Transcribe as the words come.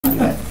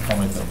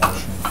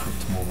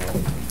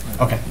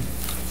Okay.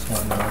 All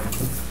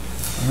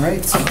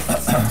right.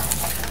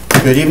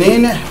 Good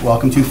evening.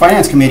 Welcome to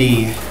Finance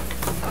Committee.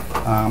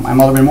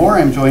 I'm Alderman Moore.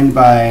 I'm joined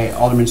by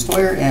Alderman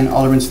Stoyer and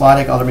Alderman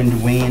Slotnick. Alderman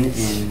Duane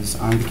is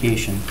on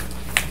vacation.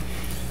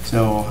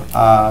 So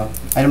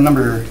item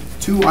number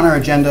 2 on our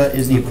agenda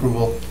is the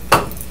approval.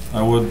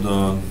 I would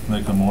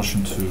make a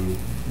motion to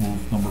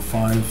move number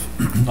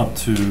 5 up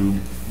to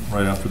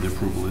right after the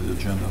approval of the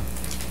agenda.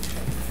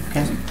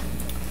 Okay.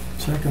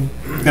 Second.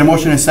 We've got a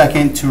motion and a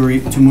second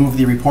to move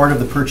the report of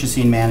the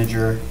purchasing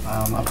manager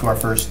up to our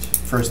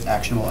first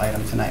actionable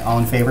item tonight. All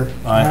in favor?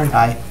 Aye.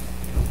 Aye.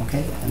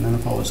 Okay, and none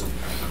opposed.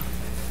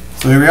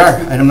 So here we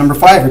are. Item number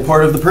 5,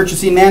 report of the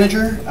purchasing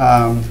manager.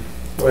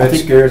 It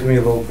scares me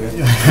a little bit.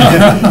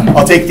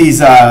 I'll take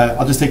these.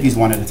 I'll just take these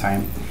one at a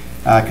time.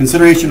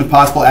 Consideration of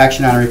possible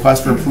action on a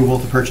request for approval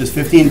to purchase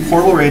 15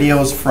 portable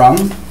radios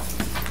from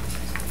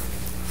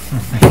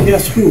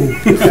Guess who?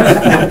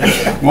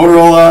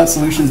 Motorola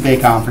Solutions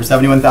Baycom for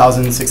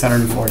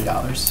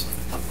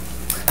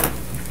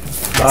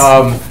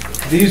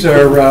 $71,640. These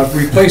are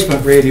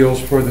replacement radios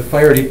for the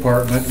fire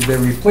department. They're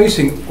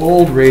replacing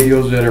old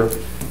radios that are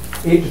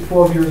 8 to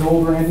 12 years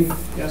old, Randy?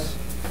 Yes.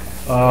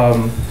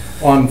 On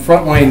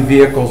frontline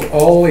vehicles,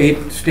 all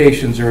 8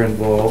 stations are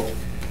involved.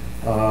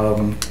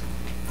 And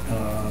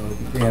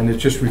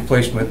it's just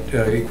replacement,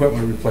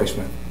 equipment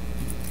replacement.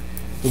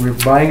 So we're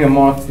buying them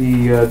off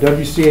the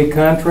WCA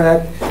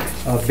contract.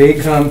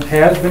 Baycom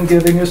has been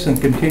giving us and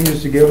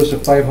continues to give us a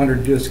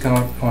 $500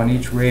 discount on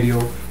each radio,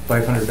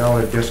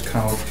 $500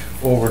 discount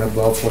over and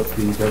above what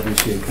the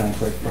WCA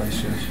contract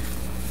price is.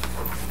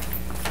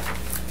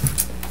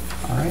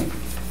 All right.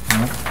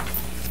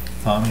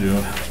 Tom, I'm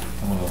going to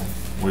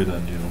wait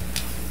on you.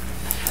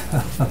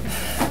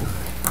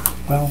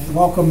 Well,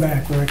 welcome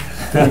back, Rick.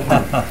 Thank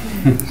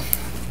you.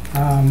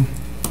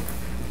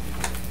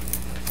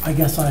 I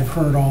guess I've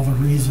heard all the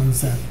reasons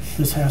that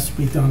this has to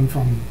be done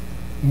from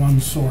one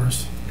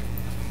source.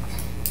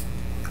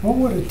 What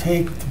would it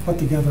take to put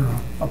together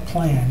a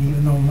plan,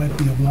 even though it might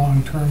be a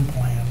long-term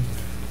plan,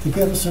 to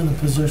get us in a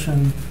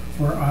position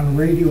where on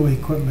radio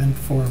equipment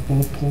for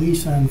both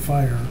police and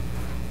fire,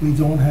 we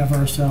don't have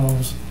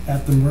ourselves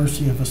at the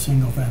mercy of a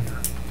single vendor?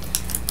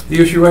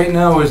 The issue right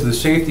now is the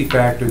safety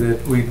factor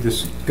that we've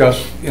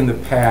discussed in the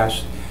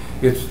past.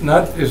 It's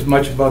not as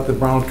much about the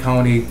Brown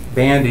County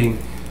banding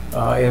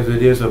as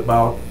it is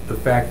about the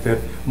fact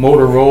that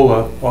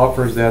Motorola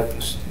offers that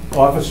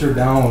officer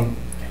down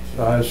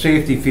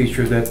safety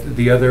feature that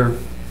the other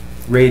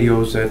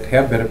radios that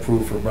have been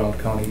approved for Brown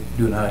County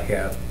do not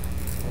have.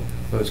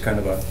 So it's kind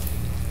of a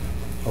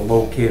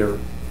locator.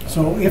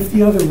 So if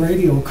the other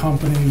radio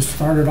companies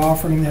started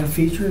offering that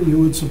feature, you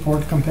would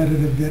support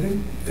competitive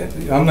bidding?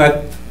 I'm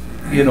not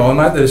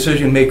the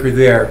decision maker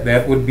there.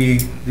 That would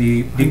be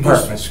the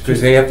departments, because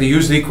they have to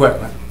use the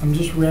equipment. I'm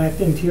just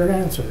reacting to your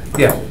answer.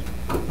 Yeah.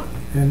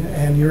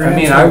 And your answer, I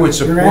mean, I would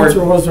support. Your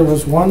answer was there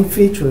was one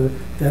feature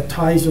that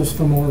ties us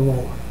to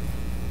Motorola.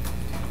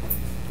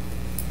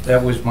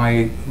 That was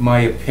my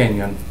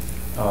opinion.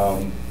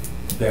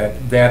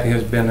 That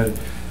has been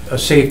a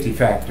safety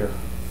factor.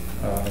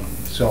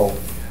 So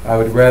I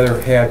would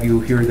rather have you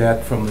hear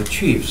that from the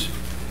chiefs,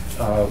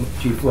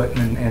 Chief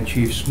Litton and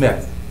Chief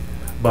Smith.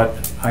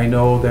 But I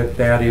know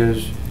that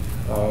is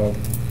a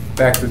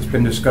fact that's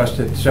been discussed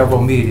at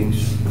several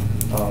meetings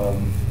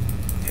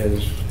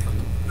as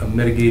a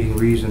mitigating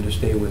reason to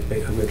stay with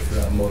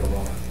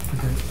Motorola.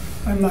 Okay.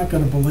 I'm not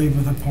going to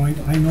belabor the point.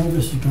 I know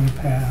this is going to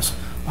pass.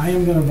 I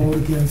am going to vote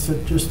against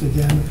it just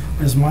again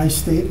as my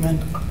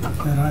statement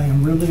that I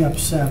am really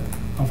upset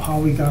of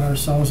how we got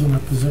ourselves in a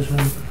position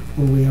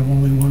where we have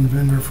only one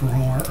vendor for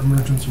all our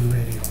emergency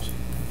radios.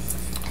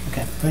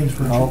 Okay. Thanks,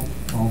 Richard.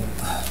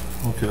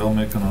 Okay, I'll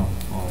make a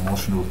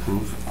motion to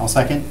approve. I'll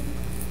second.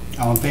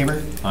 All in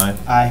favor? Aye.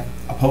 Aye.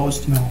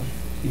 Opposed? No.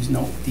 Please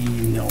note the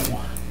no.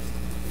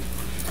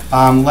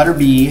 Letter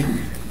B,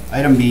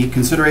 item B,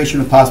 consideration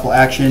with possible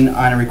action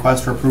on a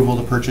request for approval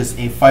to purchase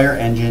a fire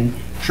engine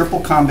triple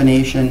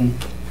combination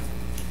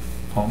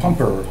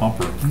Pumper.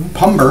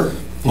 pumper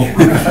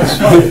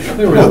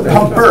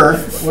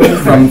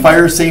from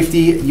Fire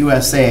Safety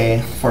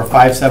USA for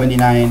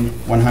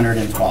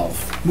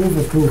 $579,112. Move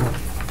approval.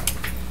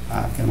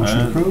 Can I motion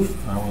to approve?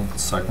 I will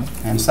second.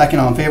 And second,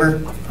 all in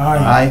favor?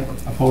 Aye.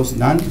 Opposed?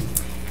 None.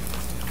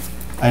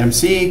 Item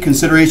C,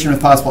 consideration with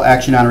possible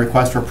action on a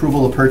request for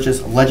approval to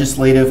purchase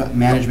legislative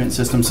management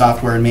system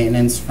software and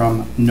maintenance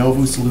from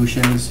Novu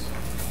Solutions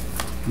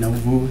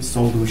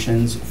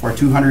for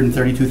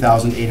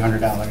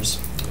 $232,800.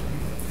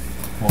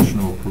 Motion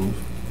to approve.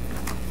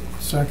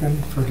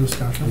 Second for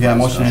discussion. Yeah,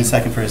 motion and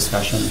second for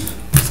discussion.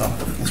 So,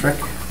 yes, Rick?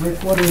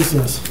 Rick, what is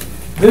this?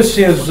 This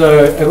is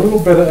a little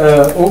bit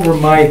over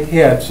my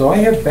head, so I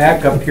have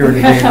backup here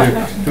today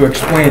to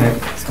explain it.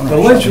 The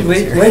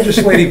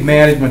legislative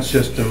management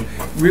system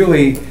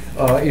really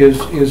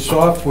is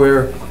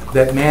software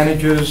that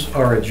manages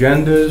our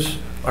agendas,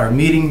 our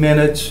meeting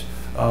minutes,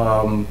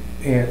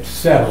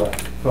 etc.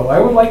 So I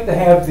would like to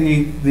have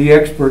the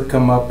expert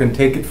come up and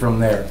take it from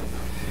there.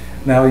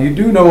 Now, you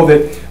do know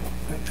that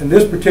in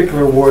this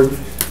particular award,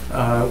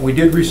 We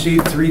did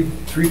receive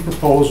three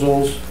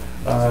proposals.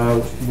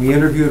 We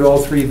interviewed all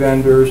 3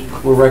 vendors.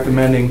 We're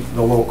recommending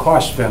the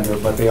low-cost vendor,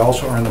 but they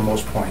also earn the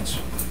most points.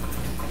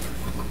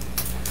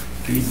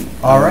 Easy.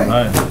 All right.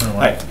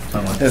 Hi.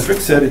 As Rick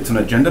said, it's an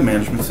agenda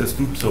management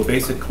system, so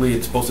basically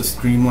it's supposed to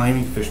streamline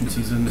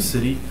efficiencies in the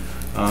city.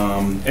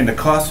 And the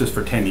cost is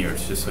for 10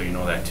 years, just so you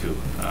know that too,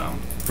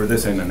 for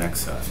this and the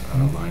next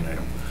line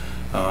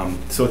item.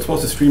 So it's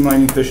supposed to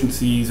streamline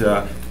efficiencies.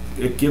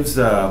 It gives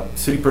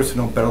city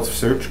personnel better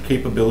search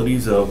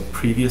capabilities of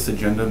previous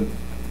agenda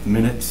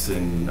minutes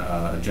and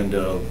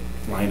agenda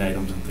line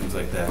items and things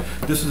like that.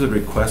 This is a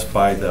request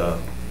by the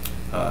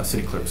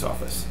city clerk's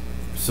office.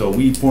 So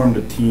we formed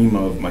a team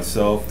of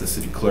myself, the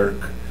city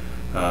clerk,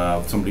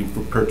 somebody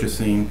for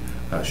purchasing,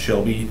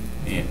 Shelby,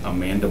 and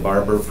Amanda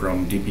Barber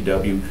from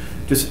DPW,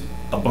 just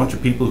a bunch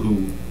of people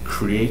who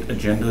create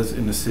agendas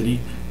in the city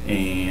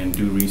and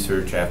do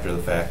research after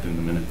the fact in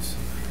the minutes.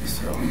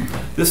 So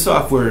this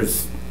software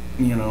is,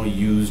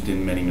 used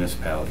in many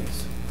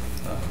municipalities.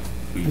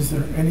 Is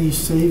there any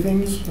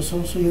savings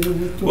associated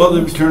with doing Well,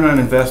 the this? return on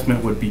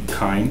investment would be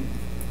time,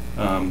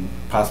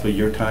 possibly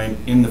your time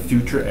in the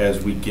future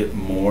as we get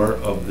more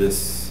of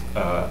this,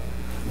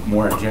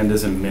 more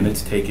agendas and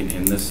minutes taken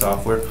in this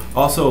software.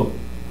 Also,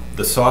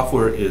 the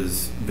software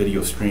is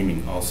video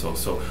streaming also.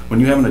 So when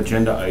you have an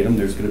agenda item,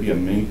 there's going to be a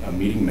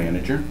meeting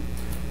manager,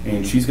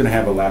 and she's going to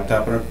have a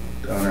laptop on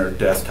her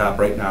desktop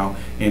right now,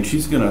 and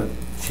she's going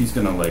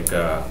to like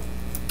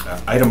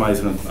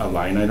itemize a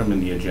line item in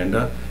the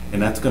agenda,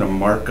 and that's going to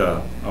mark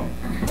a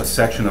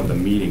section of the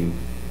meeting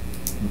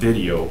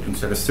video.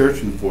 Instead of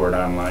searching for it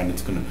online,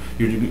 it's going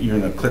to you're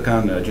going to click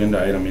on the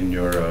agenda item in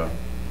your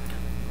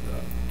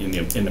in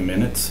the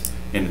minutes,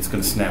 and it's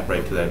going to snap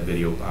right to that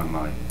video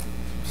online.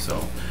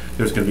 So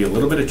there's going to be a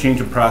little bit of change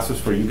of process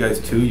for you guys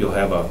too. You'll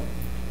have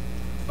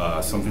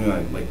a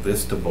something like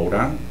this to vote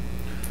on.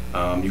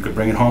 You could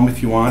bring it home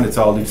if you want. It's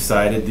all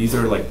decided. These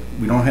are like,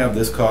 we don't have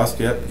this cost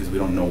yet because we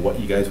don't know what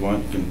you guys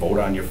want. You can vote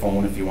on your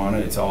phone if you want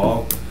it. It's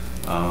all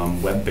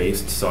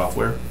web-based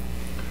software.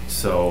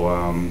 So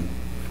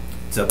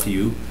it's up to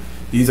you.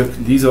 These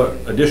are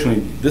additionally,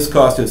 this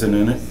cost isn't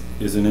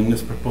in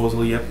this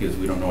proposal yet because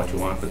we don't know what you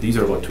want, but these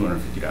are about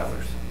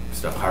 $250.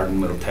 Just a hardened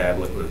little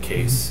tablet with a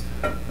case.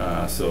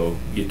 So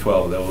you get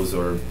 12 of those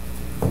or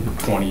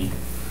 20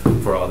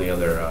 for all the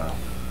other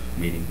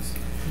meetings.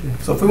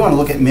 So if we want to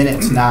look at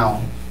minutes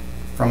now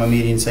from a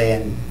meeting,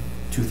 say in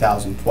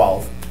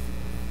 2012,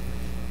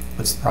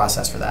 what's the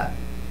process for that?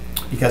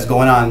 Because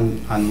going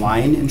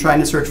online and trying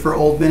to search for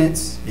old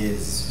minutes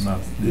is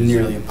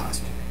nearly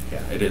impossible.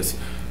 Yeah, it is.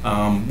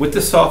 With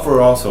this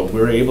software also,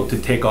 we're able to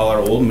take all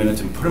our old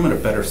minutes and put them in a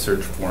better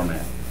search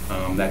format.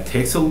 That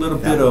takes a little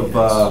bit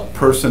of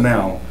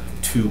personnel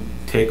to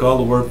take all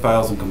the Word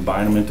files and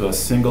combine them into a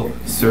single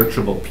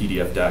searchable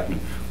PDF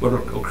document. What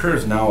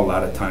occurs now a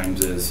lot of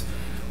times is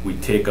we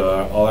take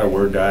all our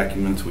Word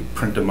documents, we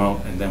print them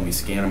out, and then we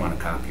scan them on a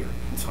copier.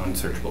 It's an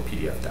unsearchable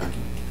PDF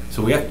document.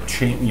 So we have to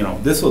change,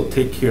 this will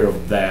take care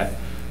of that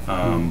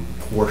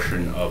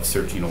portion of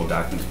searching old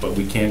documents, but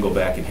we can go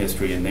back in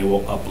history and they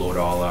will upload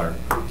all our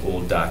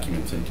old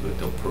documents into it.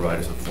 They'll provide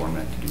us a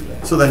format to do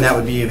that. So then that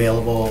would be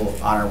available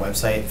on our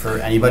website for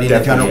anybody in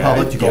the general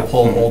public to go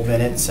pull old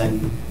minutes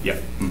and... Yeah.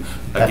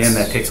 Again,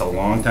 that takes a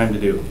long time to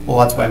do. Well,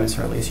 that's why Ms.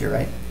 Hurley's here,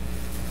 right?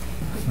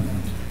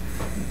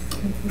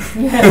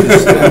 We'd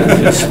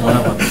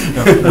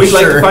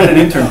like to find an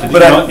intern to do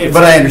it.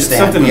 But I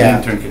understand, Something yeah.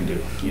 an intern can do.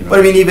 But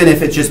I mean, even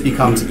if it just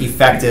becomes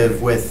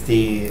effective with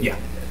the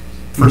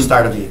first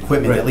start of the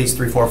equipment, at least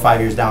 3, 4,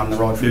 5 years down the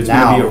road from There's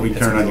now. going to be a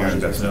return on your it's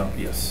investment.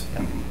 Yeah. Yes.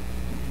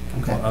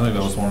 Okay. I think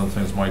that was one of the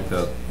things, Mike,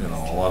 that,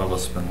 a lot of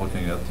us have been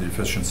looking at the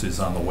efficiencies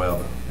on the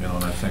web,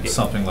 and I think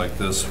something like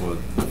this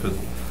would,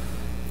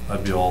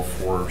 I'd be all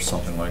for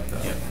something like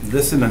that. Yeah.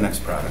 This and the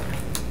next product.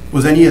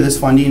 Was any of this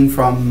funding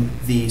from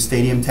the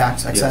stadium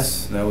tax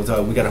excess? Yes, that was,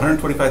 we got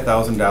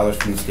 $125,000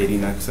 from the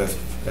stadium excess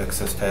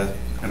tax,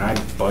 and I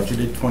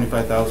budgeted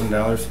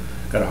 $25,000,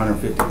 got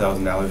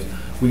 $150,000.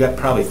 We got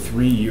probably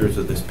 3 years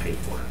of this paid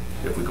for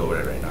if we go with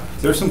it right now.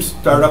 There's some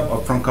startup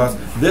upfront costs.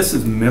 This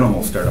is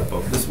minimal startup.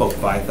 This is about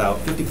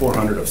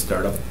 $5,400 of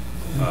startup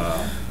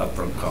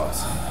upfront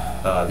costs.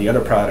 The other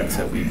products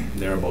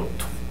they're about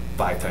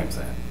 5 times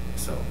that.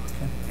 So,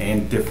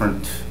 and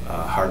different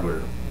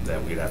hardware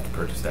that we'd have to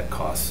purchase that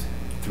costs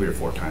 3 or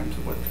 4 times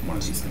of what one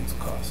of these things will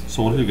cost.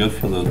 So what do you get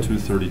for the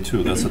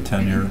 232? That's a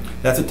 10-year,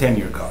 That's a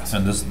 10-year cost.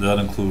 and that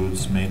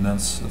includes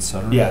maintenance, et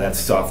cetera? Yeah, that's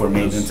software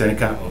maintenance and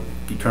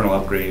eternal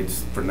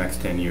upgrades for the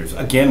next 10 years.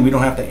 Again, we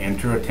don't have to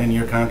enter a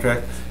 10-year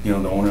contract. The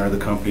owner of the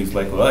company's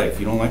like, well, if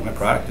you don't like my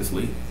product, just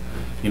leave.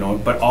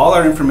 But all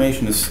our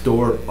information is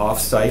stored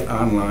off-site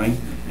online,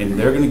 and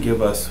they're going to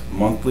give us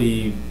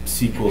monthly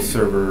SQL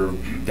Server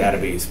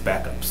database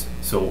backups.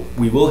 So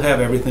we will have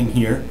everything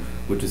here,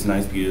 which is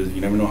nice because you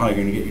never know how you're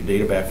going to get your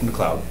data back from the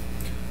cloud.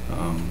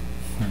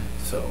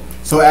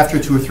 So after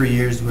 2 or 3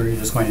 years, we're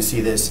just going to see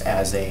this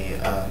as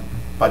a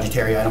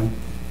budgetary item?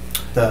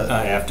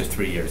 After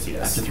 3 years,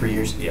 yes. After 3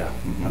 years? Yeah.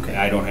 Mhm. Okay.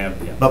 I don't have,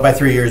 yeah. But by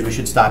 3 years, we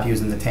should stop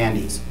using the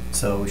Tandies,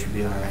 so we should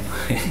be all right.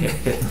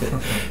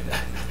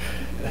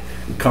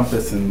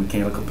 Compass and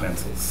mechanical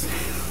pencils.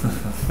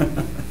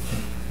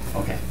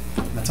 Okay,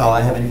 that's all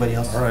I have. Anybody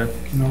else? All right,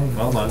 No,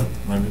 well done.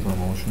 Maybe the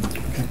motion.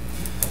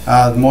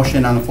 The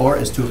motion on the floor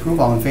is to approve.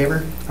 All in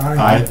favor?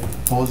 Aye.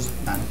 Opposed?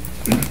 None.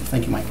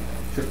 Thank you, Mike.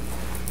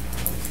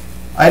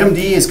 Item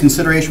D is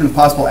consideration with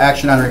possible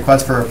action on a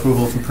request for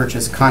approval to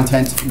purchase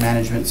content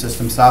management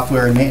system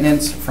software and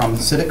maintenance from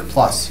Civic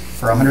Plus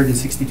for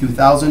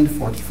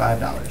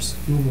 $162,045.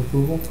 Move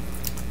approval?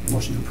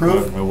 Motion to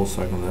approve. I will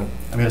second that.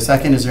 I've got a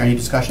second. Is there any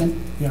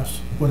discussion? Yes.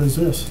 What is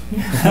this?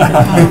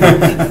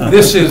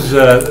 This is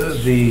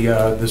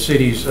the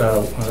city's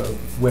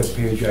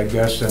webpage, I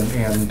guess,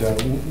 and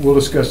we'll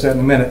discuss that in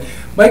a minute.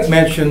 Mike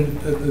mentioned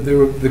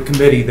the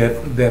committee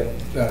that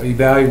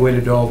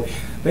evaluated all.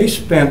 They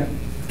spent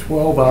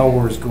 12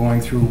 hours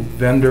going through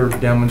vendor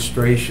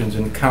demonstrations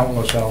and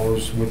countless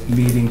hours with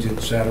meetings, et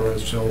cetera.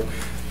 So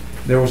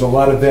there was a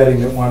lot of vetting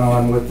that went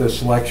on with the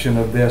selection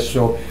of this.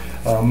 So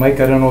Mike,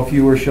 I don't know if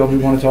you or Shelby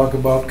want to talk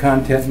about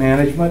content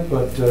management,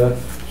 but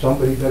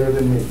somebody better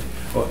than me.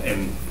 Well,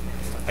 and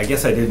I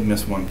guess I did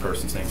miss one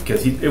person's name,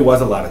 because it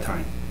was a lot of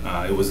time.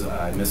 It was,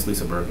 I missed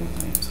Lisa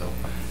Bergen's name, so,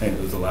 and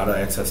it was a lot of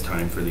excess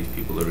time for these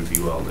people to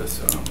review all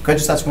this. Could I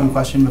just ask one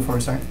question before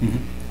we start? Mhm.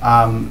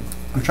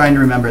 I'm trying to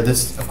remember,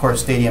 this, of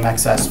course, Stadium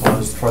XS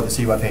was for the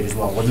city webpage as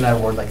well. Wasn't that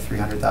award like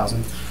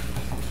 300,000?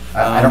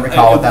 I don't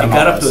recall what that It amount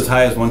got up to was. as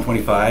high as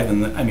 125,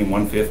 and I mean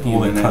 150,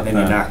 Oh, and they cut then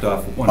you that. knocked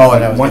off. Oh,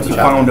 and that was Once good you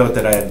job. found out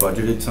that I had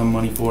budgeted some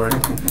money for it,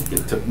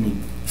 it took me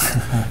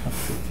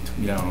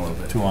down a little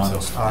bit. Too so.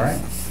 honest. All right.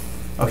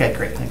 Okay,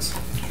 great, thanks.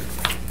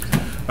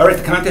 All right,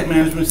 the content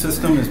management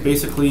system is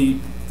basically,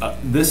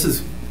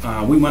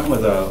 we went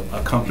with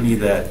a company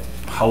that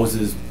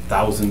houses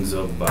thousands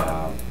of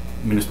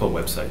municipal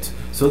websites.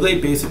 So they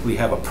basically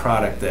have a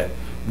product that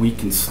we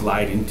can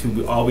slide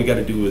into. All we got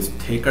to do is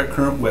take our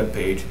current web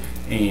page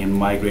and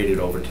migrate it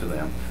over to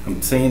them.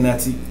 I'm saying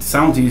that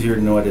sounds easier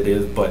than what it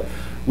is, but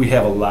we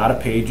have a lot of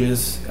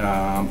pages in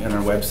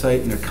our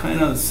website, and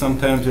they're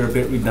sometimes they're a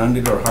bit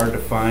redundant or hard to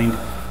find.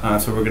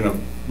 So we're going to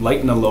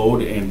lighten the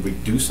load and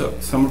reduce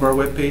some of our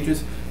web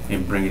pages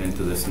and bring it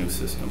into this new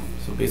system.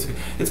 So basically,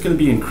 it's going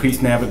to be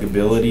increased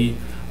navigability,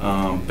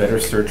 better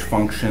search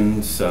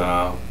functions.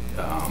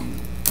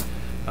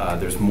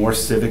 There's more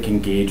civic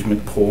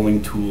engagement,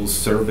 polling tools,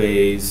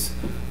 surveys,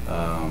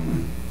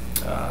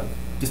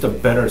 just a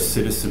better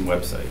citizen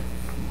website.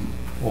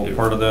 Well,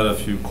 part of that,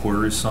 if you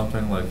query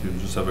something, like you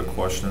just have a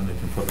question, you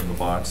can put in the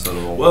box that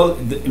it'll. Well,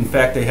 in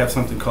fact, they have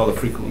something called a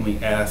frequently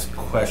asked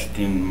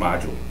question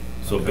module.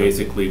 So Okay.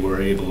 basically,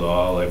 we're able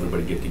to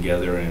everybody get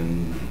together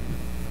and,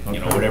 Okay.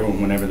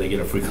 whenever they get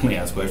a frequently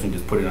asked question,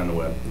 just put it on the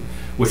web,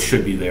 which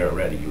should be there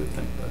already, you would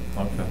think.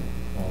 But. Okay.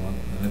 Well,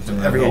 anything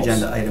that Every helps.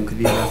 agenda item could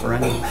be a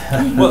referendum.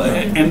 Well,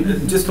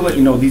 and just to let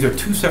you know, these are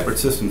two separate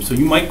systems. So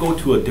you might go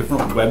to a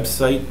different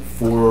website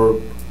for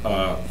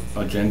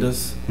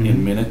agendas Mhm.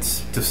 and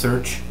minutes to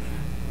search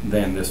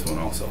than this one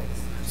also.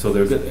 So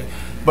they're good.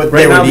 But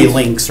Right there now would be these-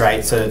 links,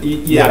 right, to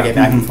Yeah. navigate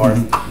back and forth.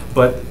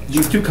 But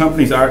these two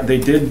companies they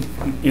did,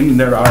 in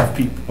their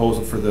RFP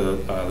proposal for the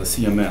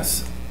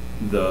CMS,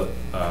 the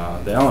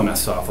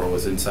LMS software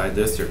was inside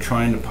this. They're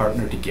trying to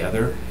partner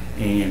together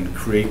and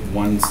create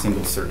one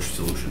single search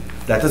solution.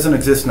 That doesn't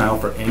exist now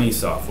for any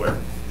software.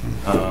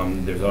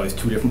 There's always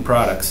two different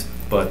products,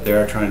 but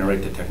they're trying to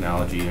write the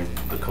technology and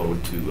the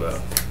code to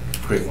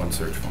create one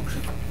search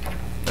function.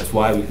 That's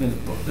why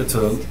it's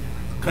a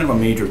kind of a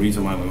major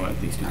reason why we went with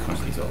these two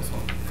companies also.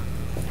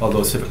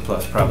 Although Civic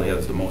Plus probably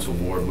has the most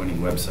award-winning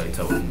websites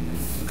out in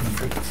the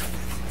country.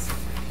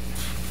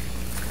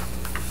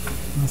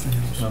 Nothing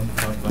else.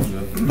 I'm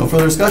good. No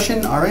further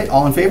discussion? All right,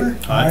 all in favor?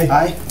 Aye.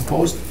 Aye,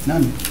 opposed?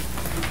 None. All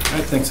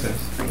right, thanks, guys.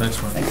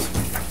 Thanks, Mike. Thanks.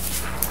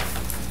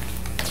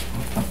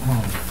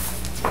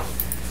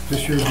 Is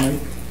this yours, Mike?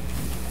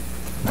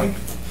 Mike?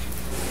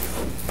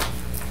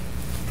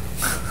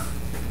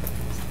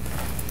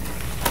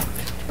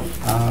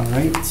 All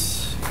right,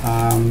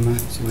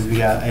 so we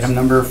got item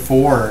number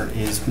 4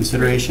 is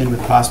consideration with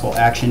possible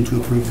action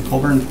to approve the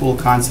Colburn Pool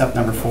concept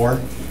number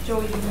 4.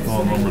 Joey, you missed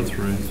Oh, the number minute.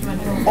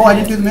 3. Oh, I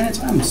didn't do the minutes,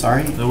 I'm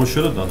sorry. Yeah, we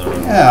should have done that.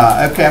 already.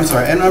 Yeah, okay, I'm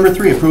sorry. And number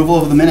 3,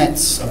 approval of the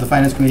minutes of the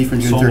Finance Committee from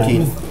June So moved.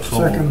 13th. So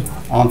moved.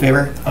 Second. All in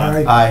favor?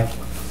 Aye. Aye.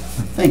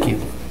 Thank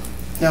you.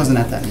 I wasn't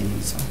at that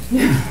meeting, so.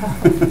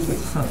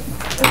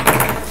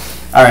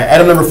 All right,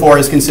 item number 4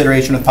 is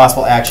consideration with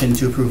possible action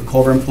to approve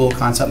Colburn Pool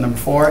concept number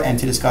 4 and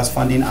to discuss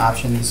funding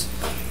options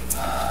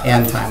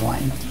and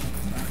timeline.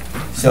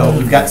 So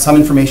we've got some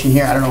information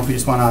here. I don't know if we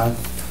just want to,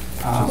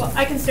 Well,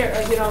 I can start,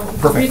 the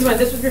Perfect. reason why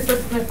this was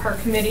referred to my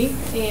park committee,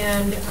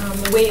 and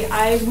the way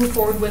I move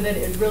forward with it,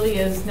 it really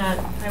is not,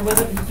 I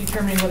wasn't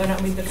determining whether or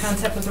not the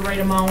concept was the right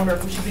amount, or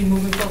if we should be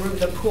moving forward with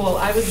the pool.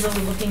 I was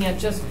really looking at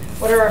just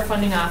what are our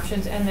funding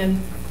options, and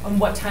then on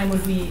what time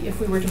would we,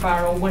 if we were to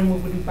borrow, when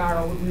would we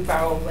borrow? Would we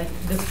borrow like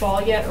this fall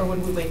yet, or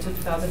would we wait till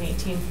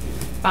 2018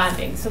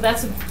 bonding? So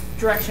that's the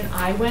direction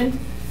I went.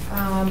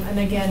 And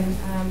again,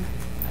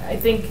 I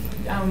think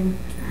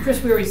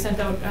Chris Weary sent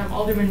out,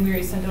 Alderman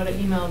Weary sent out an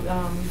email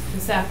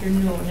this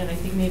afternoon, and I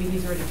think maybe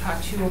he's already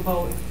talked to you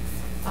about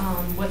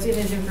what's in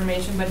his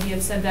information, but he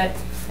had said that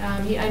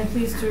I'm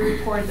pleased to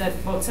report that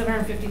about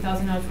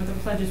 $750,000 worth of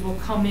pledges will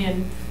come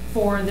in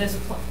for this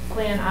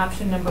plan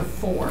option number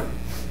 4.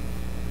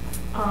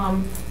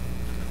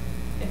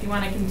 If you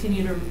want to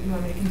continue to, you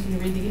want me to continue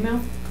to read the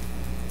email?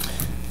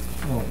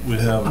 Well, we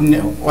have.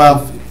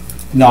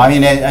 No, I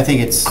mean, I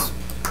think it's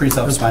pretty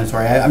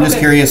self-explanatory. I'm just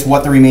Okay. curious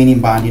what the remaining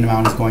bonding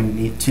amount is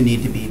going to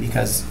need to be,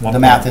 because the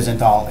math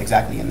isn't all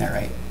exactly in there,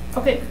 right?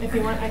 Okay, if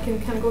you want, I can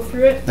kind of go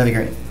through it. That'd be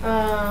great.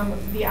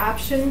 The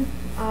option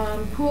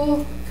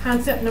pool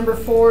concept number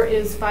 4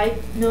 is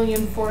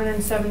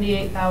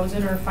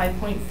 $5,478,000 or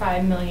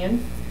 $5.5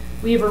 million.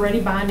 We have already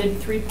bonded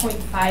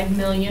 $3.5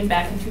 million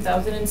back in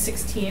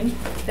 2016.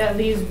 That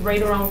leaves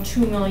right around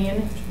 $2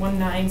 million,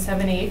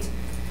 1,978.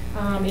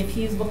 If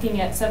he's looking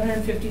at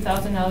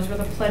 $750,000 worth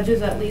of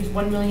pledges, that leaves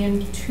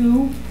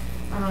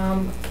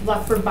 $1,200,000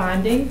 left for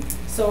bonding.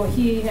 So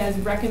he has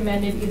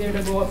recommended either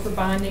to go up for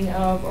bonding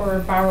of or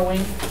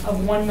borrowing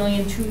of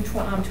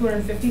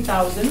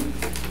 $1,250,000.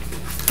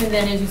 And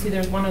then, as you see,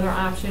 there's one other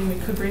option. We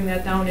could bring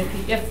that down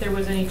if there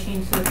was any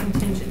change to the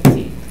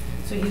contingency.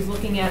 So he's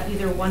looking at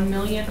either $1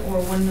 million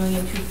or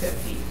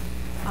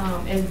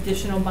 $1,250,000 as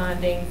additional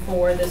bonding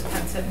for this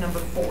concept number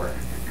 4.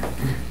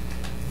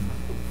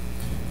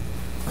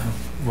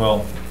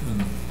 Well,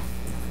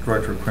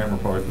 Director Kramer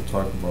probably could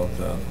talk about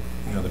that,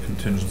 the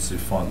contingency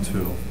fund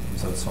too.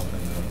 Is that something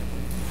that?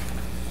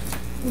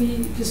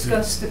 We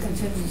discussed the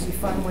contingency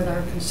fund with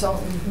our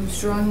consultant, who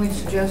strongly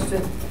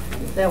suggested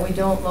that we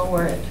don't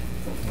lower it.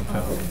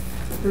 Okay.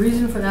 The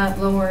reason for not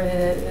lowering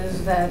it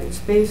is that it's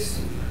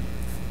based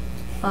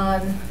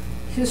on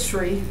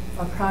history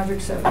of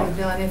projects that we've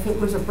done. If it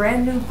was a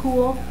brand new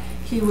pool,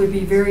 he would be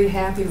very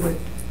happy with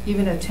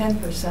even a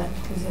 10%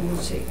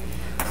 contingency.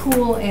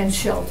 Pool and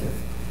shelter.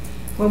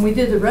 When we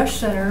did the Rush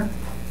Center,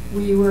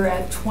 we were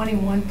at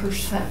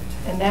 21%,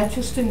 and that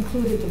just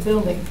included the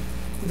building.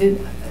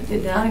 Did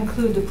not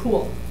include the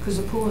pool, because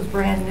the pool is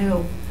brand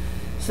new.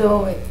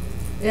 So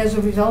as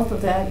a result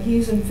of that,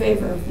 he's in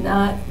favor of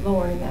not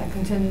lowering that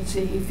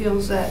contingency. He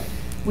feels that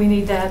we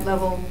need that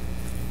level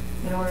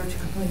in order to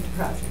complete the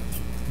project.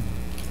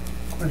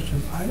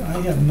 Question,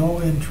 I have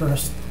no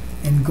interest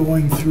in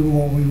going through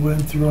what we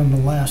went through on the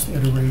last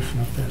iteration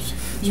of this.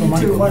 So Me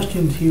my too.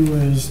 question to you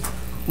is,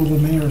 will the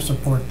mayor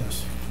support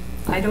this?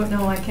 I don't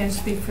know, I can't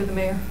speak for the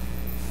mayor.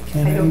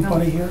 Can I don't know.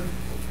 anybody here?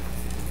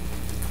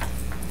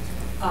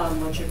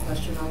 What's your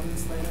question, Alderman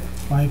Slater?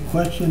 My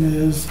question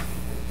is,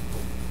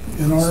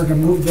 in order to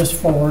move this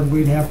forward,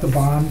 we'd have to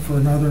bond for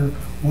another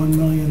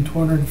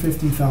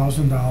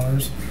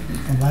 $1,250,000.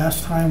 The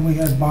last time we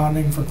had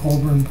bonding for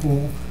Colburn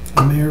Pool,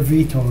 the mayor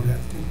vetoed it.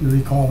 You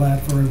recall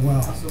that very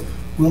well.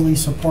 Will he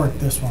support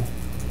this one?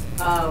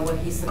 What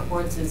he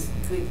supports is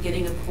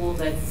getting a pool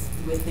that's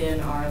within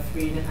our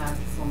 $3.5 to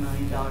 $4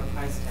 million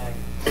price tag.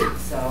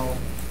 So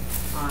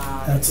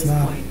at That's this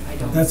not, point, I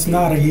don't. that's see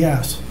not a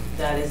yes.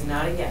 That is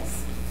not a yes.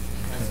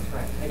 That's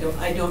correct.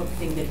 I don't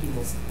think that he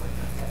will support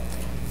that.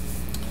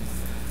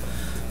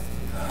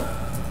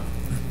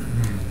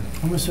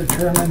 Well, Mr.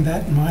 Chairman,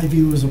 that in my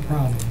view is a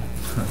problem.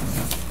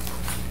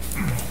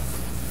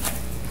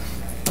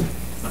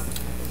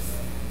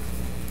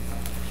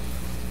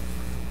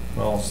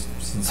 Well,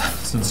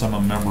 since I'm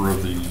a member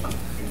of the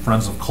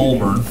Friends of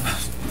Colburn,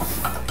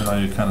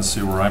 you kind of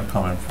see where I'm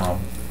coming from.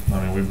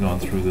 I mean, we've gone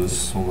through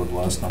this over the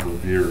last number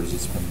of years.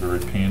 It's been very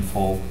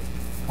painful.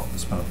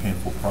 It's been a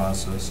painful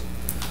process.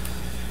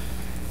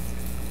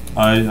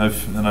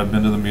 I've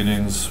been to the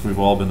meetings, we've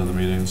all been to the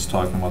meetings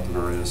talking about the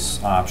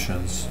various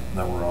options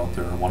that were out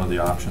there. One of the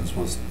options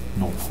was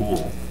no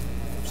pool,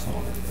 so,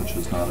 which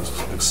is not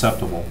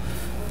acceptable.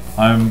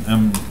 I'm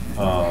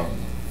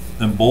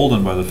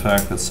emboldened by the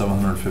fact that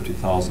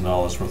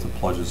 $750,000 worth of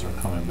pledges are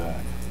coming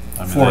back.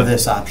 I mean, For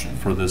this option.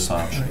 For this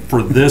option. Right.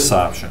 For this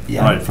option,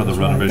 Yeah. right, for the That's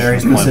right. renovation. Very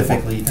plan for-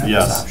 specifically to this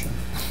Yes. option.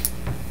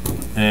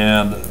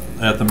 And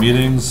at the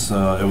meetings,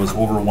 it was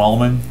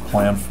overwhelming.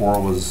 Plan 4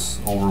 was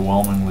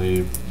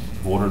overwhelmingly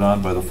voted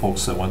on by the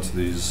folks that went to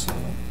these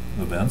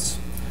events.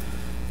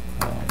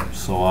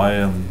 So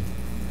I'm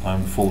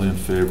fully in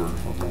favor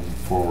of moving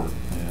forward.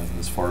 And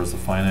as far as the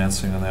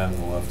financing and that,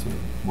 we'll have to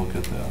look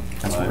at that.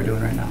 That's what we're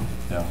doing right now.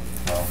 Yeah,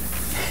 well,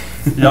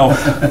 yeah,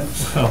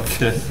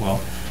 okay, well,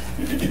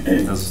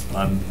 as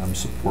I'm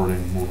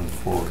supporting moving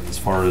forward. As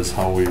far as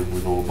how we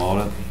go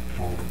about it,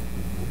 we'll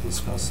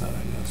discuss that,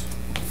 I guess.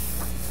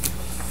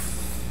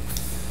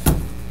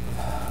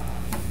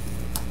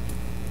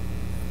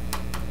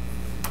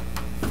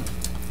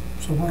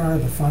 So what are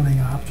the funding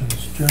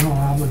options? General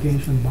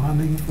obligation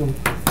bonding for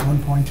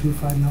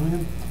 $1.25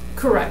 million?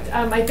 Correct.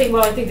 I think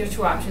there's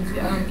 2 options.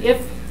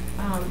 If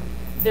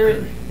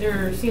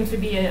there seems to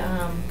be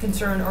a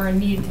concern or a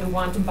need to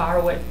want to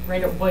borrow it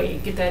right away,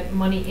 get that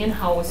money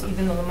in-house,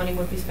 even though the money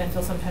won't be spent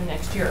till sometime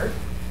next year.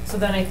 So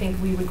then I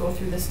think we would go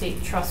through the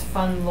state trust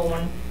fund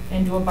loan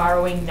and do a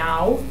borrowing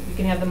now, we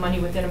can have the money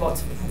within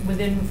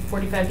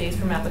 45 days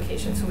from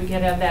application. So we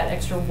could have that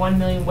extra 1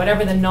 million,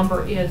 whatever the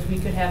number is, we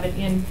could have it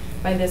in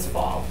by this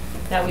fall.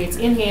 That way it's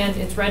in hand,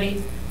 it's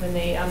ready, when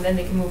they, then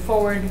they can move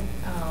forward,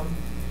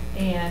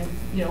 and,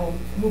 you know,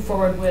 move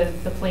forward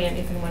with the plan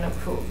if and when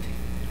approved.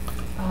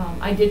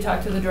 I did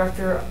talk to the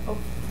director,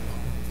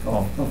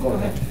 Go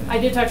ahead. I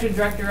did talk to the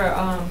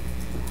director,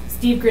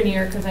 Steve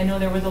Grenier, because I know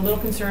there was a little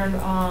concern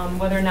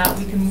whether or not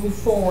we can move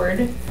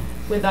forward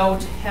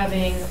without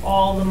having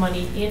all the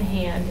money in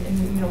hand and,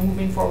 you know,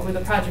 moving forward with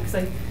the project. 'Cause,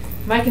 like,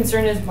 my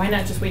concern is, why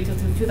not just wait till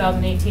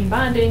 2018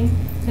 bonding,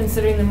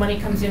 considering the money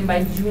comes in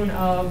by June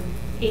of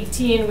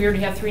 18, we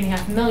already have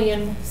 $3.5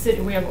 million,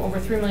 we have over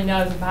 $3 million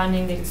of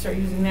bonding, they can start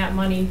using that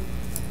money.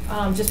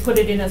 Just put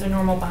it in as a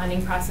normal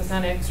bonding process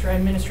on extra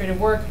administrative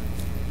work,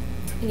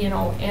 you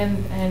know,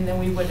 and then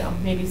we would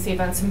maybe save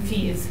on some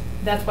fees.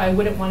 That's why I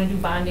wouldn't want to do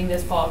bonding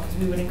this fall, because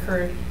we would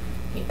incur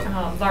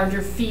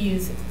larger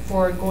fees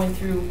for going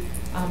through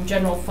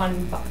general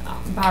fund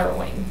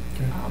borrowing.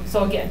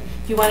 So again,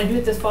 if you want to do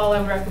it this fall, I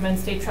would recommend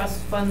state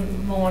trust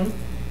fund loan.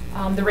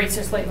 The rates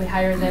are slightly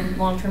higher than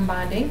long-term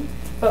bonding,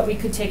 but we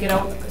could take it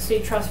out,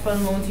 state trust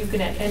fund loans, you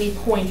can at any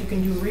point, you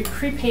can do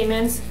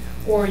prepayments,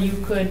 or you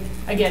could,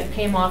 again,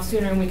 pay them off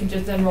sooner and we can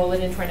just then roll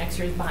it into our next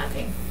year's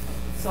bonding.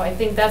 So I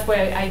think that's why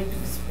I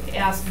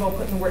asked about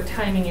putting the word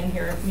timing in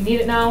here. If we need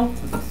it now,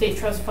 state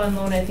trust fund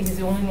loan I think is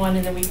the only one,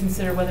 and then we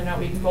consider whether or not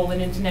we can roll it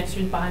into next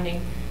year's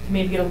bonding to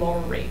maybe get a lower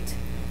rate.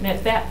 And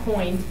at that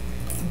point,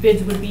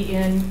 bids would be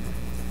in,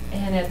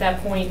 and at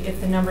that point,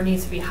 if the number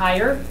needs to be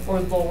higher or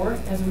lower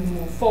as we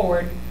move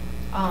forward,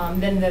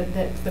 then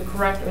the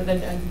correct or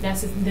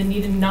the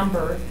needed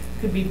number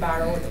could be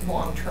borrowed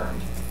long term.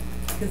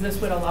 Because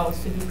this would allow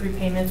us to do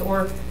prepayments,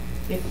 or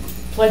if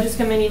pledges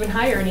come in even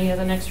higher and he has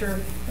an extra,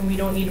 and we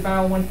don't need to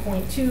borrow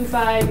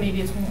 1.25, maybe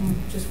it's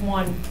just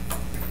 1.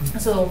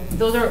 So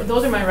those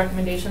are my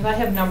recommendations. I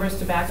have numbers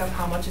to back up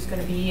how much it's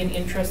going to be in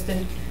interest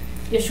and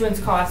issuance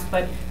costs,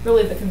 but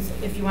really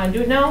if you want to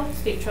do it now,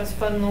 state trust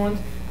fund loans.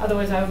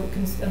 Otherwise, I would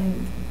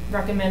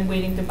recommend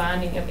waiting to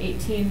bonding of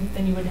 18.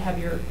 Then you would have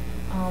your,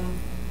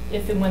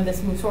 if and when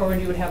this moves forward,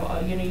 you would have,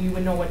 you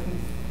would know what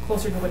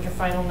closer to what your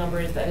final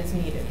number is that is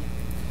needed.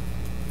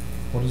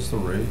 What is the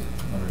rate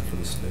for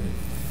the state?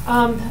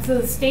 So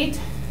the state,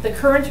 the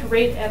current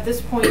rate at this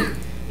point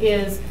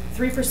is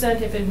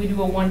 3% if we do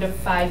a 1 to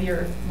 5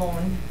 year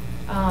loan.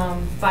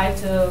 5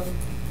 to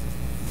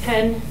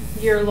 10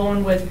 year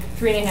loan was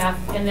 3.5,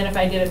 and then if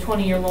I did a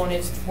 20-year loan,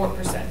 it's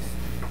 4%.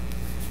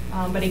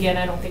 But again,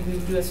 I don't think we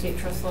would do a state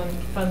trust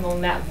fund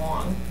loan that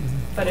long.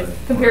 But if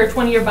compare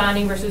 20-year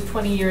bonding versus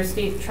 20-year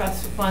state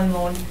trust fund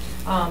loan,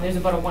 there's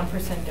about a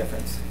 1%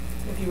 difference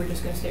if you were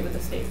just going to stay with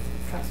the state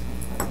trust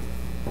fund.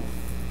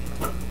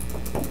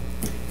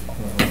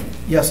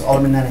 Yes,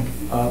 Alderman Nennick.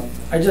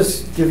 I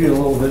just give you a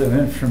little bit of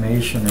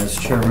information as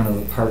chairman of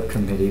the park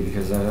committee,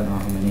 because I don't know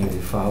how many of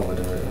you followed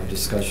our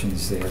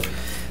discussions there.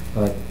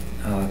 But,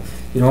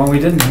 when we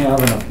didn't have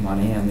enough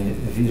money and the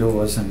veto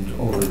wasn't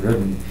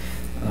overridden,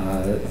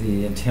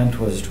 the intent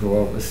was to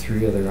go out with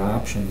 3 other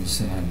options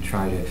and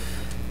try to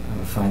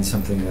find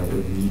something that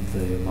would meet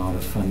the amount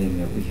of funding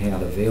that we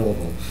had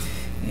available.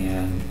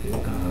 And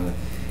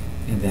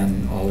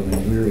then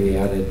Alderman Weary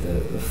added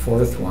the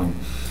 4th one.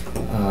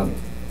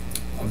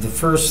 Of the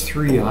first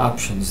 3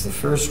 options, the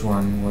first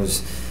one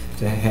was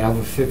to have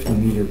a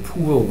 50-meter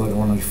pool, but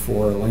only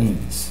 4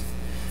 lanes.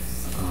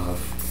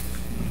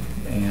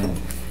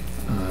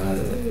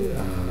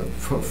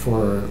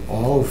 For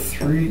all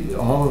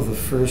of the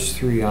first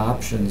 3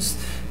 options,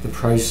 the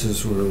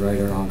prices were right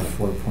around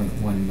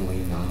 $4.1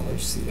 million,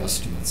 the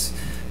estimates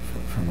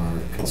from our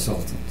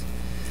consultant.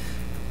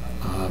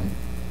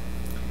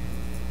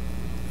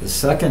 The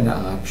second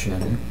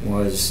option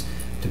was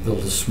to build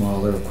a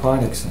smaller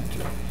aquatic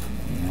center,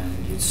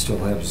 and you'd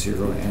still have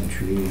 0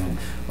 entry and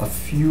a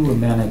few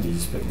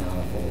amenities, but not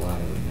a whole lot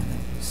of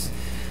amenities.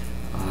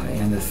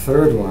 And the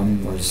third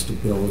one was to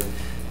build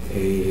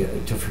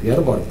to forget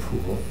about a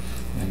pool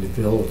and to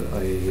build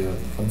a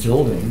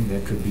building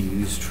that could be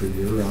used for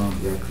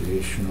year-round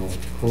recreational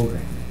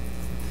programming.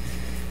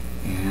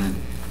 And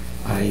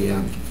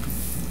I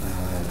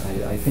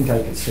think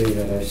I could say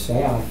that our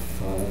staff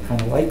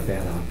kind of like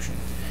that option.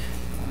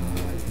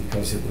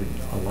 Because it would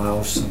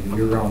allow some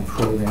year-round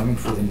programming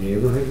for the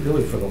neighborhood,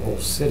 really for the whole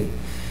city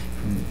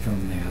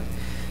from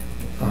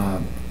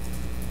that.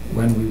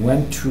 When we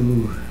went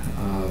to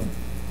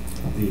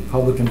the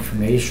public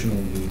informational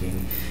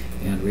meeting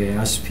and we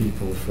asked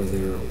people for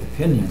their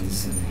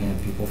opinions and had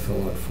people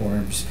fill out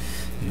forms,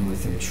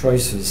 with their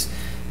choices,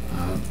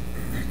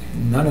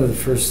 none of the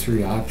first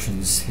 3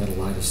 options had a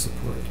lot of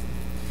support.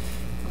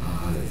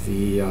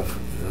 The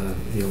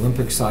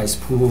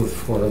Olympic-sized pool with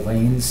 4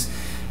 lanes,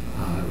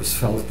 it was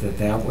felt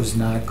that was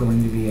not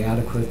going to be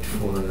adequate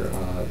for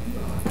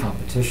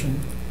competition,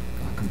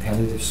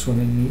 competitive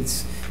swimming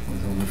meets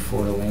with only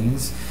 4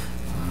 lanes,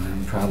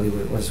 and probably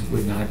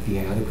would not be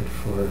adequate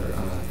for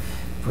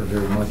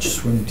very much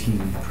swim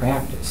team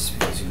practice,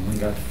 because you only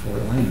got 4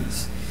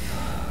 lanes.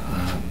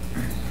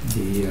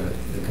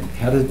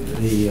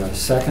 the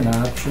second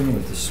option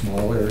with the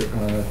smaller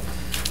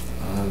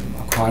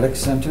aquatic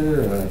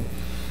center,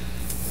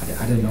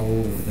 I don't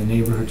know, the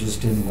neighborhood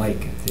just didn't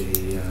like it.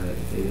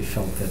 They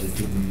felt that it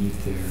didn't meet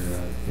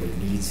their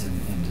needs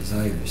and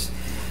desires.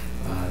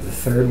 The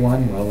third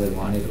one, well, they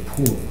wanted a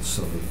pool,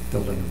 so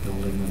building a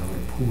building without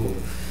a pool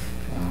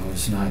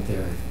was not in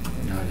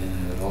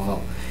it at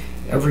all.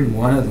 Every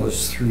one of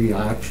those three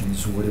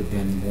options would have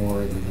been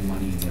more than the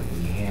money that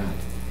we had.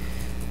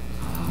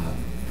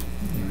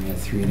 We had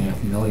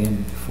 $3.5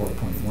 million,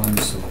 4.1,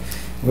 so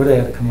we would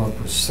have had to come up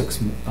with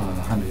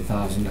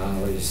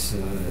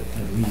 $600,000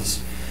 at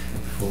least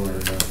for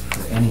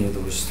any of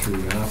those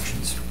three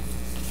options.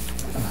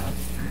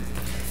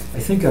 I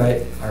think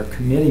our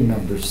committee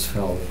members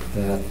felt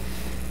that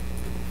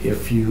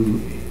if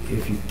you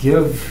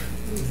give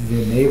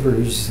the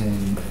neighbors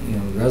and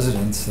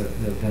residents that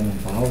have been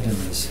involved in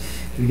this,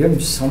 if you give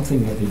them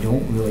something that they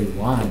don't really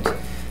want,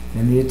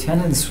 then the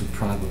attendance would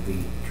probably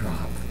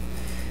drop.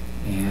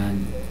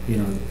 And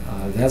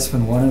that's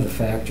been one of the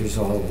factors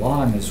all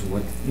along, is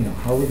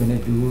how we're going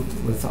to do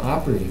with the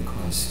operating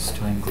costs as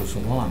time goes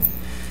along.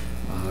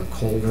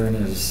 Colburn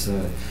has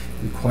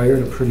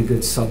required a pretty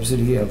good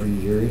subsidy every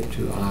year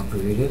to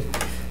operate it.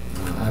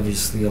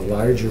 Obviously, a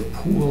larger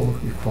pool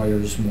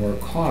requires more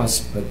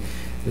cost, but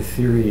the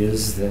theory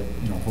is that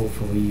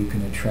hopefully you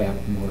can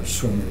attract more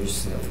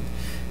swimmers that would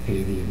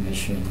pay the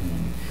admission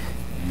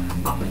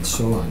and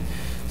so on.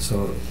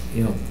 So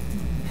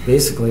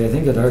basically, I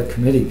think at our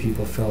committee,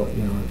 people felt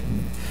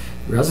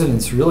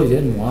residents really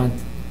didn't want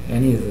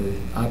any of the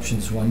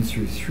options 1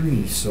 through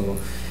 3. So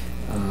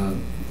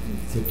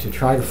to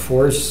try to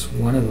force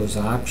one of those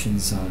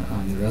options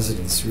on the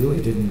residents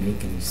really didn't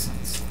make any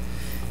sense.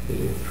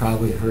 It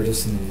probably hurt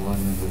us in the long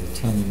run with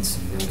attendance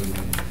and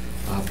revenue,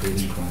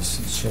 operating costs,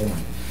 and so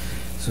on.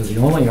 So the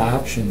only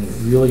option that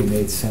really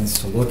made sense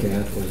to look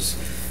at was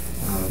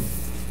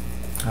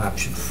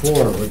option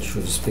 4, which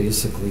was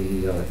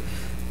basically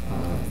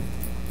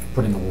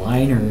putting a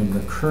liner in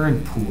the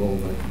current pool,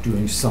 but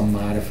doing some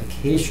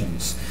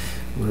modifications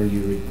where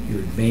you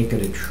would make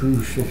it a true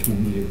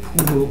 50-meter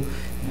pool,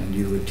 and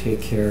you would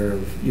take care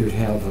of, you would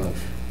have a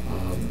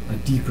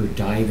deeper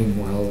diving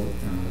well,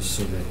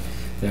 so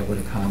that would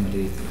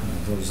accommodate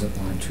those that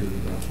want to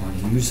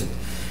use it.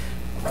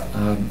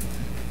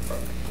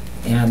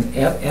 And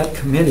at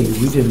committee,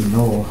 we didn't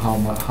know how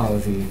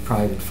the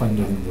private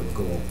funding would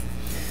go.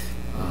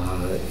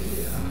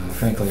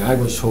 Frankly, I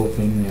was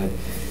hoping that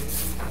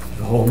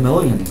the whole $1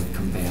 million would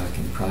come back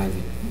in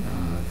private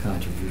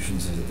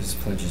contributions as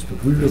pledges,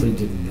 but we really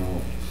didn't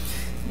know.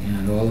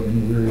 And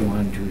Alderman Weary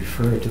wanted to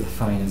refer to the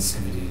Finance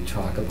Committee to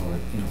talk about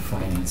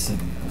financing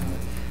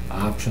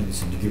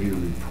options and to give you a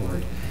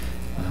report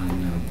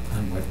on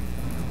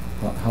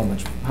how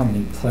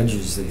many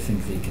pledges they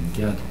think they can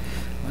get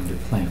under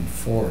Plan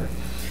 4.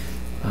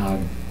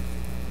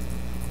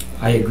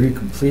 I agree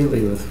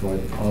completely with what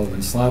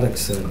Alderman Slotnick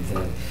said,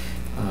 that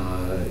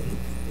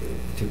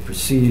to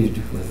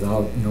proceed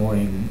without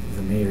knowing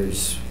the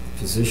mayor's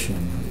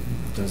position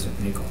doesn't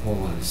make a whole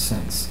lot of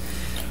sense.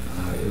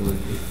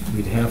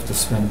 We'd have to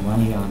spend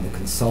money on the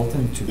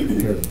consultant to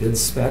prepare the bid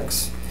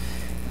specs,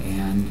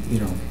 and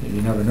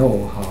you never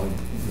know how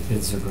the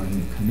bids are going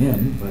to come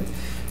in, but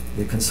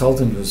the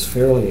consultant was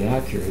fairly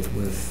accurate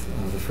with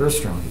the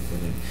first round of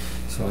bidding.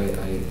 So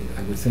I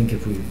would think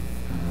if we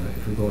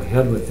go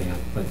ahead with that,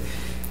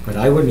 but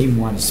I wouldn't even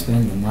want to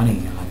spend the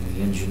money on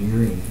the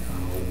engineering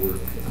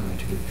work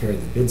to prepare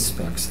the bid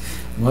specs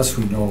unless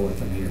we know what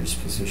the mayor's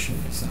position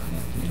is on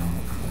it.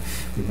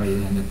 We might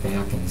end up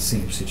back in the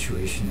same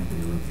situation that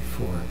we were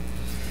before.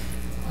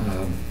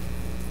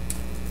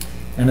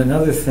 And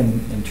another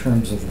thing in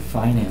terms of the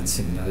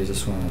financing that I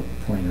just want to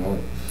point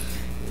out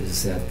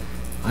is that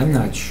I'm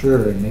not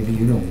sure, and maybe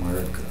you know,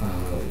 Mark,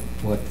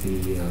 what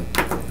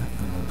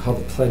how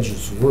the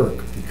pledges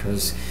work,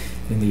 because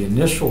in the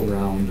initial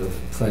round of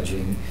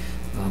pledging,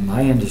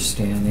 my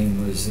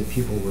understanding was that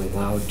people were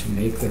allowed to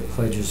make their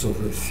pledges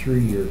over a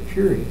 3-year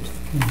period.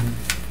 Mm-hmm.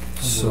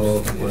 So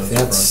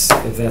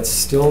if that's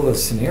still the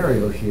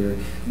scenario here,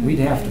 we'd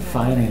have to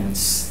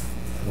finance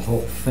the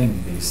whole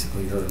thing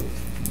basically, or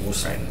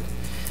most of it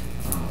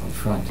up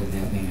front, and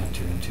that may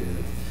enter into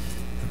the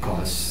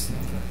costs.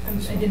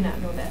 I did not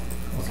know that.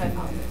 Okay. So I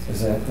apologize.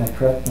 Is that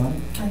correct,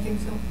 Bonnie? I think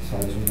so. As far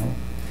as we know.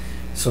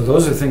 So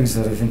those are things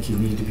that I think you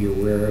need to be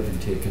aware of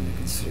and take into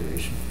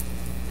consideration.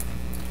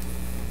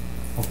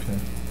 Okay.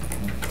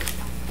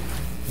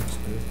 That's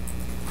good.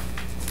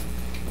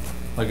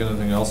 Like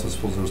anything else, I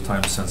suppose there was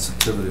time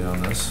sensitivity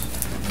on this.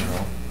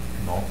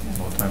 No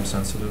time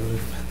sensitivity.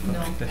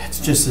 No. It's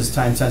just as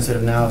time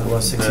sensitive now as it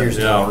was 6 years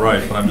ago. Yeah,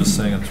 right. But I'm just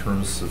saying in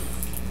terms of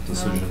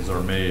decisions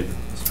are made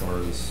as far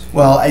as.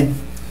 Well,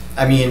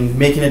 I mean,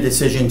 making a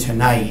decision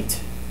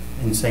tonight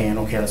and saying,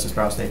 okay, let's just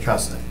browse State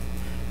Trust it.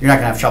 You're not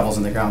going to have shovels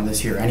in the ground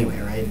this year anyway,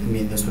 right? I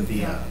mean, this would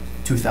be a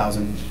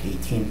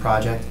 2018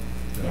 project.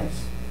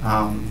 Yes.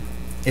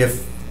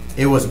 If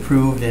it was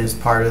approved as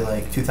part of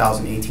like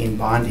 2018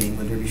 bonding,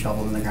 would there be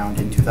shovels in the ground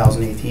in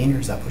 2018, or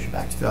does that push it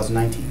back to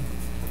 2019?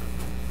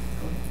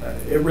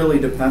 It really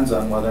depends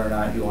on whether or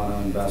not you want to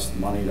invest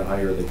money to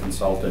hire the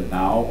consultant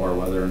now, or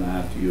whether or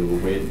not you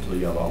wait until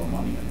you have all the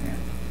money in hand.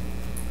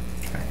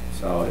 Okay.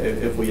 So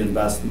if we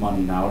invest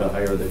money now to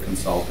hire the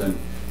consultant,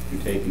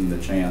 you're taking the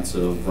chance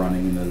of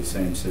running into the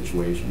same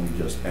situation we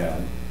just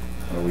had,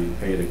 where we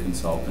paid a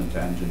consultant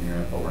to engineer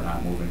it, but we're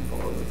not moving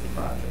forward with the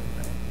project.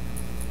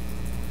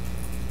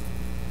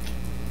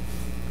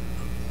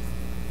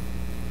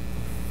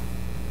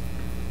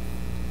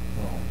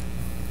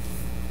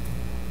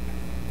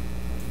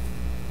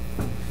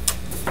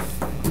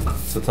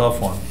 It's a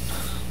tough one.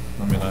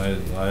 I mean,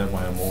 I have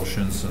my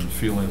emotions and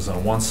feelings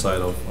on one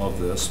side of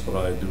this, but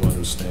I do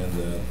understand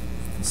that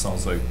it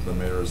sounds like the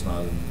mayor is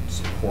not in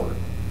support.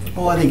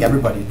 Well, I think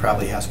everybody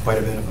probably has quite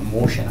a bit of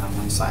emotion on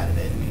one side of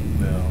it. I mean,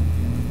 Yeah.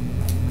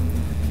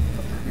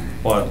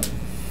 But,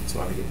 that's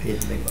why we get paid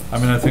the big bucks. I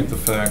mean, I think the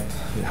fact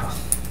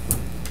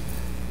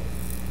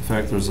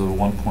there's a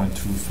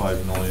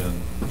 1.25 million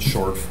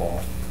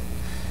shortfall.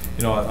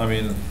 You know, I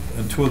mean,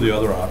 and two of the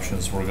other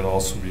options were gonna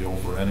also be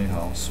over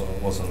anyhow, so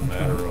it wasn't a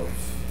matter of,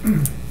 you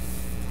know,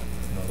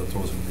 that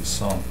there was gonna be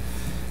some.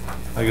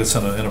 I guess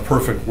in a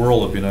perfect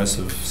world, it'd be nice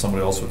if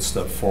somebody else would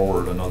step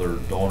forward, another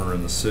donor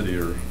in the city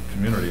or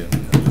community,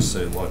 and just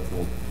say, look,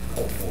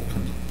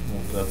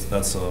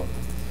 that's a, you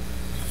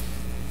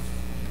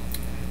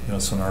know,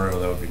 scenario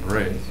that would be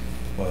great,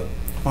 but.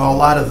 Well, a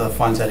lot of the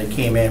funds that it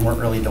came in weren't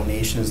really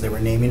donations, they were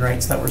naming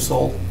rights that were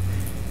sold.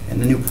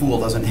 And the new pool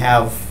doesn't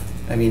have,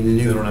 I mean, the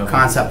They don't new have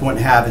concept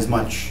wouldn't have as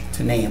much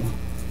to name.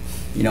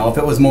 You know, if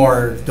it was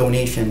more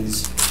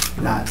donations,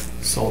 not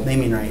sold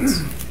naming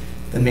rights,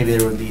 then maybe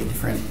there would be a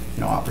different,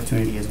 you know,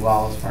 opportunity as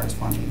well as far as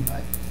funding,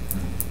 but.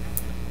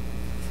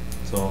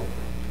 So,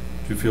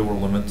 do you feel we're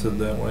limited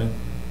that way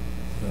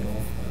at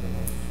all? I don't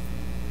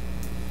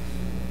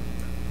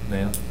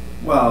know. Dan?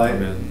 Well, I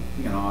mean-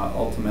 you know,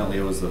 ultimately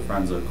it was the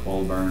Friends of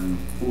Colburn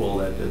Pool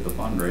that did the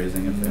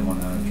fundraising. If they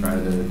want to try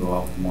to go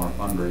out for more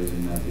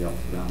fundraising, that'd be up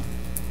to them.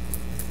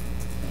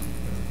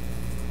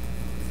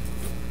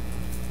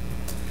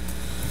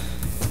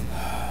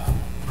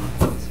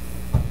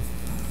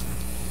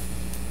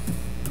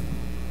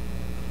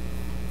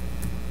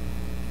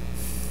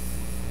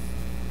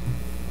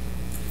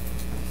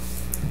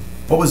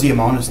 What was the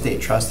amount of state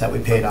trust that we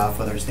paid off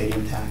with our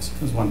stadium tax?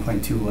 It was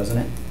 1.2,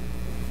 wasn't it?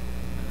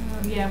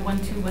 Yeah,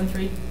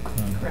 1,213,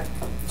 correct.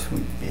 So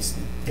we'd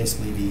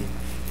basically be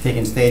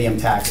taking stadium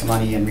tax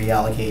money and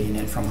reallocating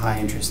it from high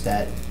interest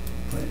debt,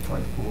 put it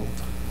toward the pool.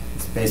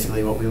 It's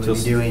basically what we would be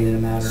Just doing in a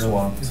matter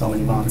swap. of so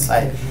many months.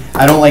 I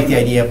don't like the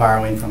idea of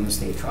borrowing from the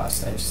state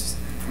trust. I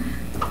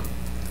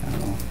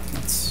don't know.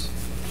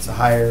 It's a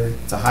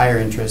higher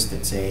interest.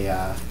 It's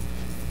a,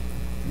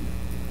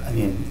 I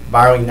mean,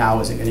 borrowing now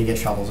isn't gonna get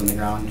shovels in the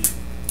ground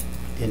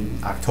in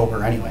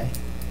October anyway.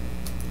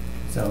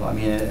 So, I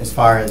mean, as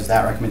far as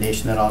that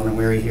recommendation that Alderman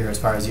Weary here, as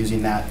far as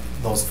using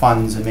those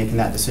funds and making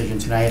that decision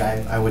tonight,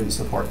 I wouldn't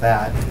support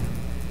that. You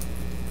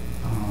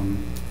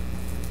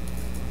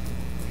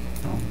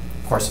know,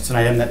 of course, it's an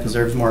item that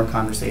deserves more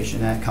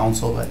conversation at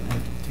council, but I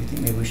do think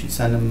maybe we should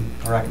send them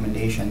a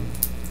recommendation.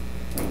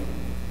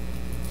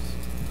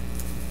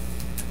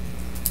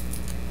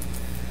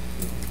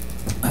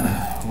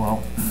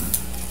 Well,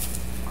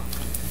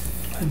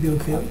 I'd be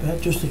okay with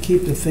that, just to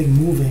keep the thing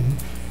moving.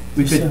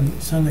 We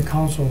could, Send the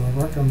council a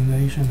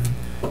recommendation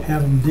and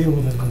have them deal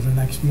with it at the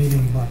next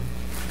meeting, but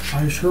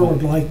I sure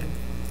would like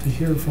to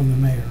hear from the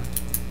mayor.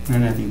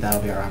 and I think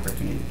that'll be our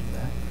opportunity to do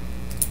that.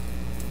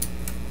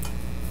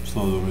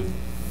 so do we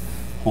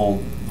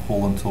hold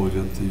until we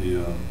get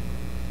the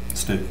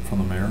statement from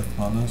the mayor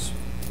on this?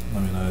 I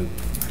mean,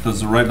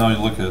 because right now you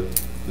look at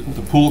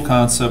the pool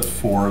concept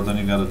then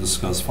you gotta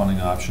discuss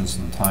funding options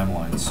and the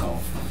timeline, so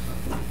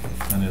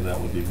any of that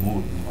would be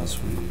moot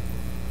unless we.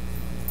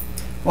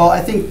 Well,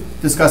 I think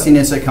discussing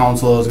this at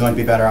council is going to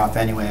be better off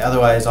anyway.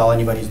 Otherwise, all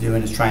anybody's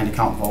doing is trying to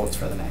count votes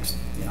for the next,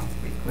 you know,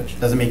 week, which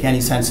doesn't make any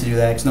sense to do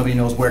that because nobody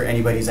knows where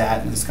anybody's at,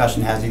 and the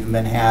discussion hasn't even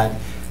been had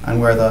on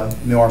where the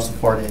mayoral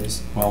support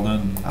is. Well,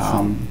 then.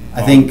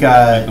 I think, make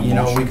a you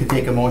know, we motion. could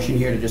take a motion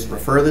here to just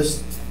refer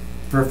this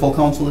for a full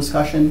council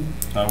discussion.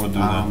 I would do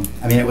that.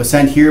 I mean, it was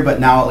sent here, but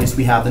now at least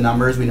we have the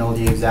numbers. We know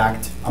the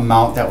exact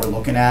amount that we're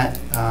looking at.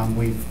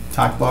 We've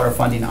talked about our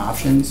funding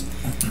options.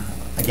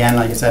 Again,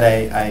 like I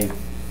said,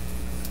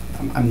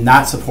 I'm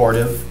not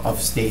supportive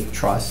of state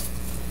trust,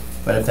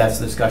 but if that's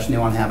the discussion they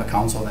want to have at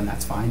council, then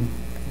that's fine.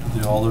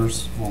 The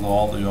alders, will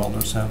all the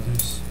alders have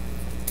these?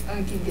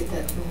 I can get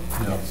that to him.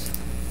 Yeah. Yes.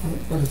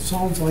 But it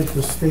sounds like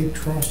the state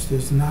trust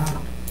is not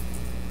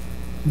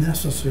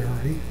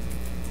necessary.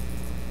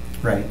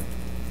 Right.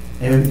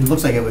 It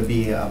looks like it would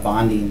be a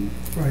bonding.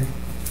 Right.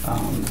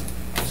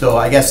 So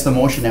I guess the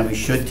motion that we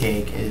should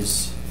take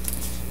is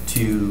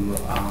to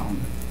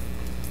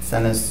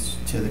send this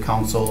to the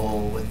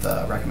council with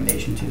the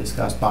recommendation to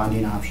discuss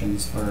bonding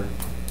options for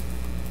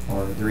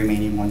the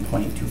remaining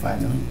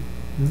 1.25 million.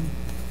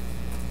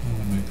 I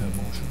would make that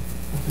motion.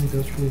 I think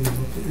that's really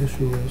what the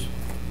issue is.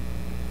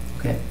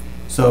 Okay.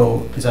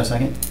 So is that a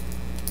second?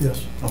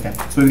 Yes. Okay.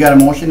 So we've got a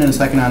motion and a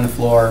second on the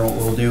floor. What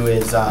we'll do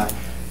is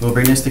we'll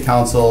bring this to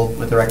council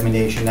with the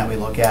recommendation that we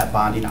look at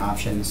bonding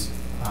options,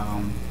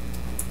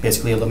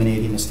 basically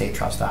eliminating the state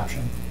trust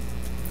option.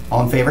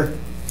 All in favor?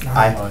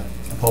 Aye.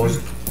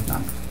 Opposed?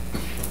 None.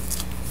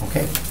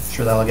 Okay,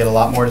 sure that'll get a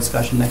lot more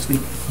discussion next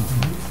week.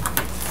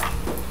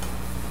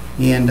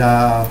 And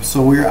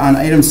so we're on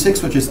item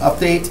 6, which is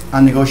update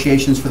on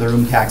negotiations for the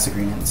room tax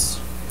agreements.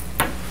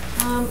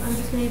 I'm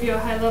just going to give you a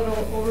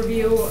high-level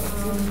overview.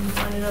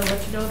 Wanted to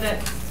let you know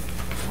that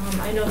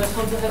I know the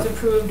council has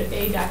approved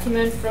a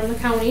document from the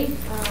county.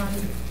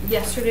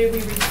 Yesterday, we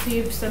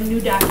received some new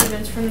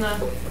documents from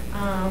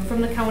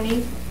the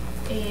county,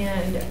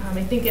 and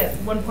I think at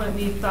one point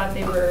we thought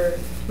they were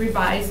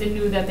revised and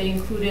knew that they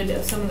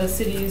included some of the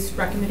city's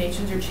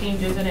recommendations or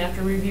changes, and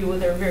after review,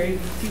 there were very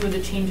few of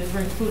the changes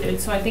were included.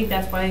 So I think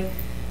that's why.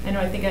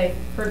 I think I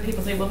heard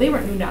people say, well, they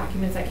weren't new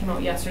documents that came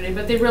out yesterday,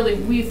 but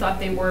we thought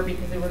they were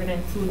because they were going to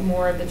include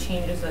more of the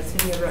changes that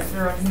city had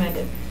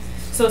recommended.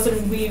 So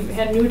we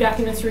had new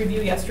documents to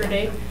review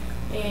yesterday,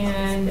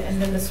 and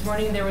then this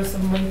morning there was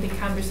some lengthy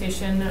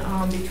conversation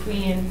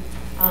between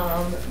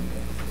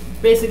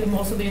basically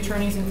most of the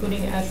attorneys,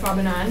 including Schwab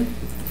and Ahn.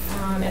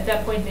 At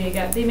that point,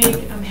 they made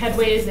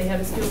headways. They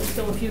had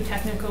still a few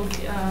technical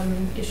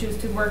issues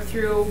to work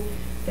through.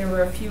 There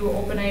were a few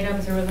open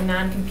items. There was a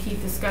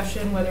non-compete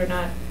discussion, whether or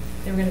not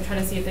they were going to try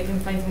to see if they can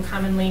find some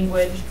common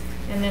language.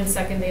 And then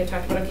second, they had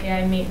talked about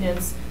KI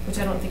maintenance, which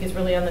I don't think is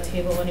really on the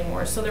table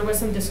anymore. So there was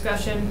some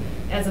discussion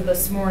as of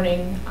this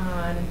morning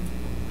on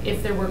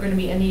if there were going to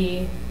be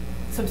any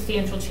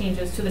substantial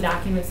changes to the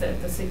documents that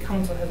the city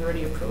council has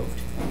already approved.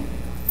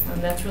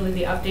 That's really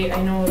the update.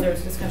 I know there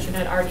was discussion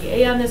at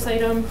RDA on this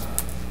item.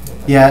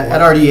 Yeah,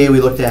 at RDA we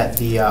looked at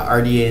the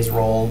RDA's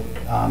role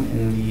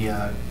in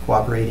the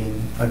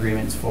cooperating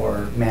agreements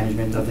for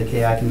management of the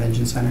KI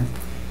Convention Center.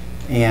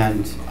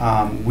 And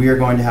we are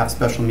going to have a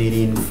special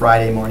meeting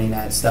Friday morning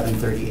at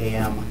 7:30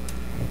 a.m.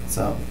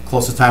 So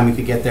closest time we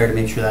could get there to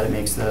make sure that it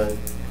makes the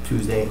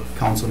Tuesday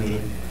council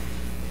meeting.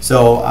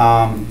 So,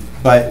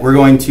 but we're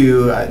going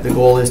to, the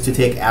goal is to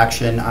take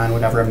action on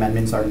whatever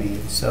amendments are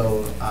made.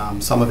 So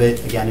some of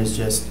it, again, is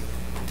just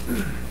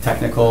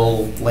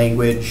technical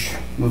language,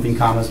 moving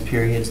commas,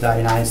 periods,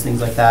 dotting i's,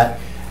 things like that.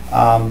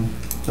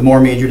 The more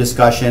major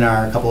discussion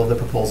are a couple of the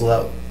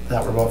proposals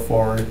that were brought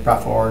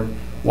forward.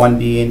 One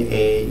being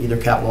either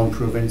capital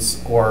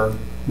improvements or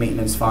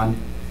maintenance fund,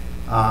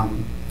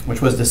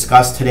 which was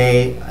discussed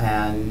today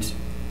and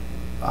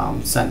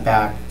sent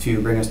back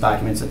to bring us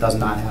documents that does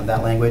not have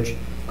that language.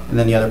 And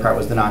then the other part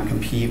was the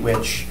non-compete,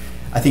 which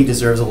I think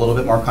deserves a little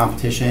bit more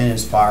competition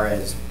as far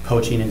as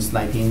poaching and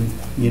sniping,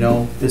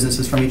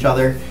 businesses from each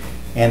other,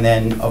 and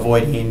then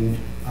avoiding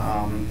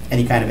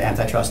any kind of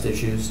antitrust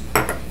issues.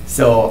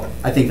 So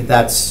I think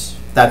that's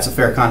a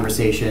fair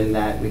conversation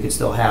that we could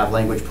still have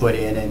language put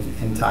in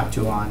and talk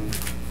to on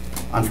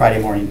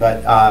Friday morning.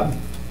 But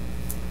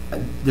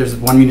there's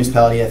one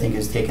municipality I think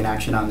has taken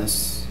action on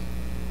this.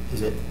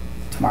 Is it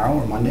tomorrow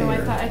or Monday? No, or?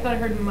 I thought I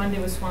heard Monday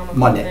was Swamico.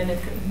 Monday. And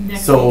then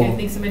next So, week I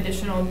think some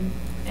additional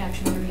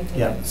actions are being taken.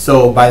 Yeah.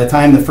 So by the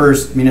time the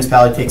first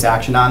municipality takes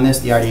action on this,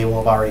 the RDA will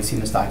have already seen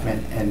this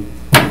document and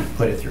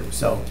put it through.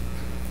 So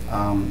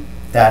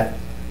then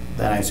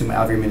I assume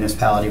every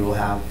municipality will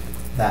have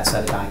that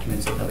set of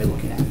documents that they'll be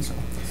looking at.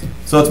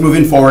 So it's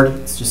moving forward.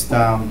 It's just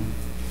kind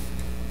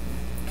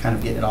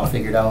of getting it all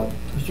figured out.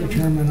 Mr.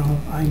 Chairman,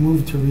 I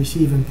move to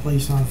receive and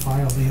place on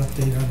file the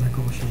update on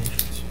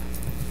negotiations.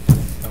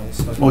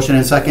 Motion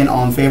and second.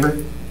 All in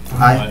favor?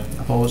 Aye.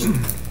 Opposed?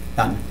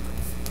 Done.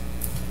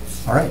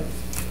 All right.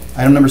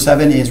 Item number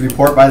 7 is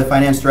report by the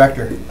finance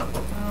director.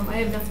 I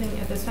have nothing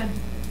at this time.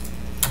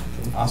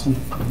 Awesome.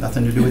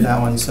 Nothing to do with that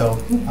one.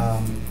 So,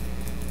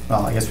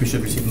 well, I guess we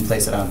should receive and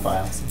place it on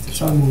file.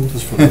 So moved.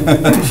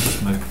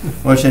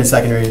 Motion and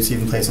second to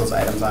receive and place those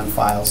items on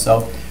file.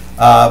 So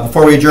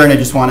before we adjourn, I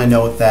just want to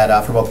note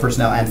that for both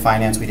personnel and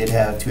finance, we did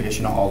have 2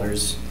 additional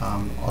alders,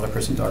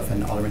 Alderperson Dorf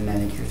and Alderman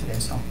Manning here today.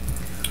 So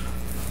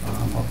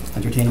I'll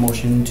entertain a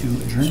motion to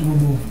adjourn. So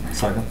moved.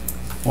 Second.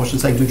 Motion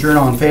second to adjourn.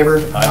 All in favor?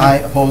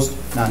 Aye. Opposed?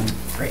 None.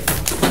 Great.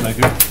 Thank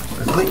you.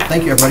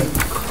 Thank you,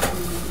 everybody.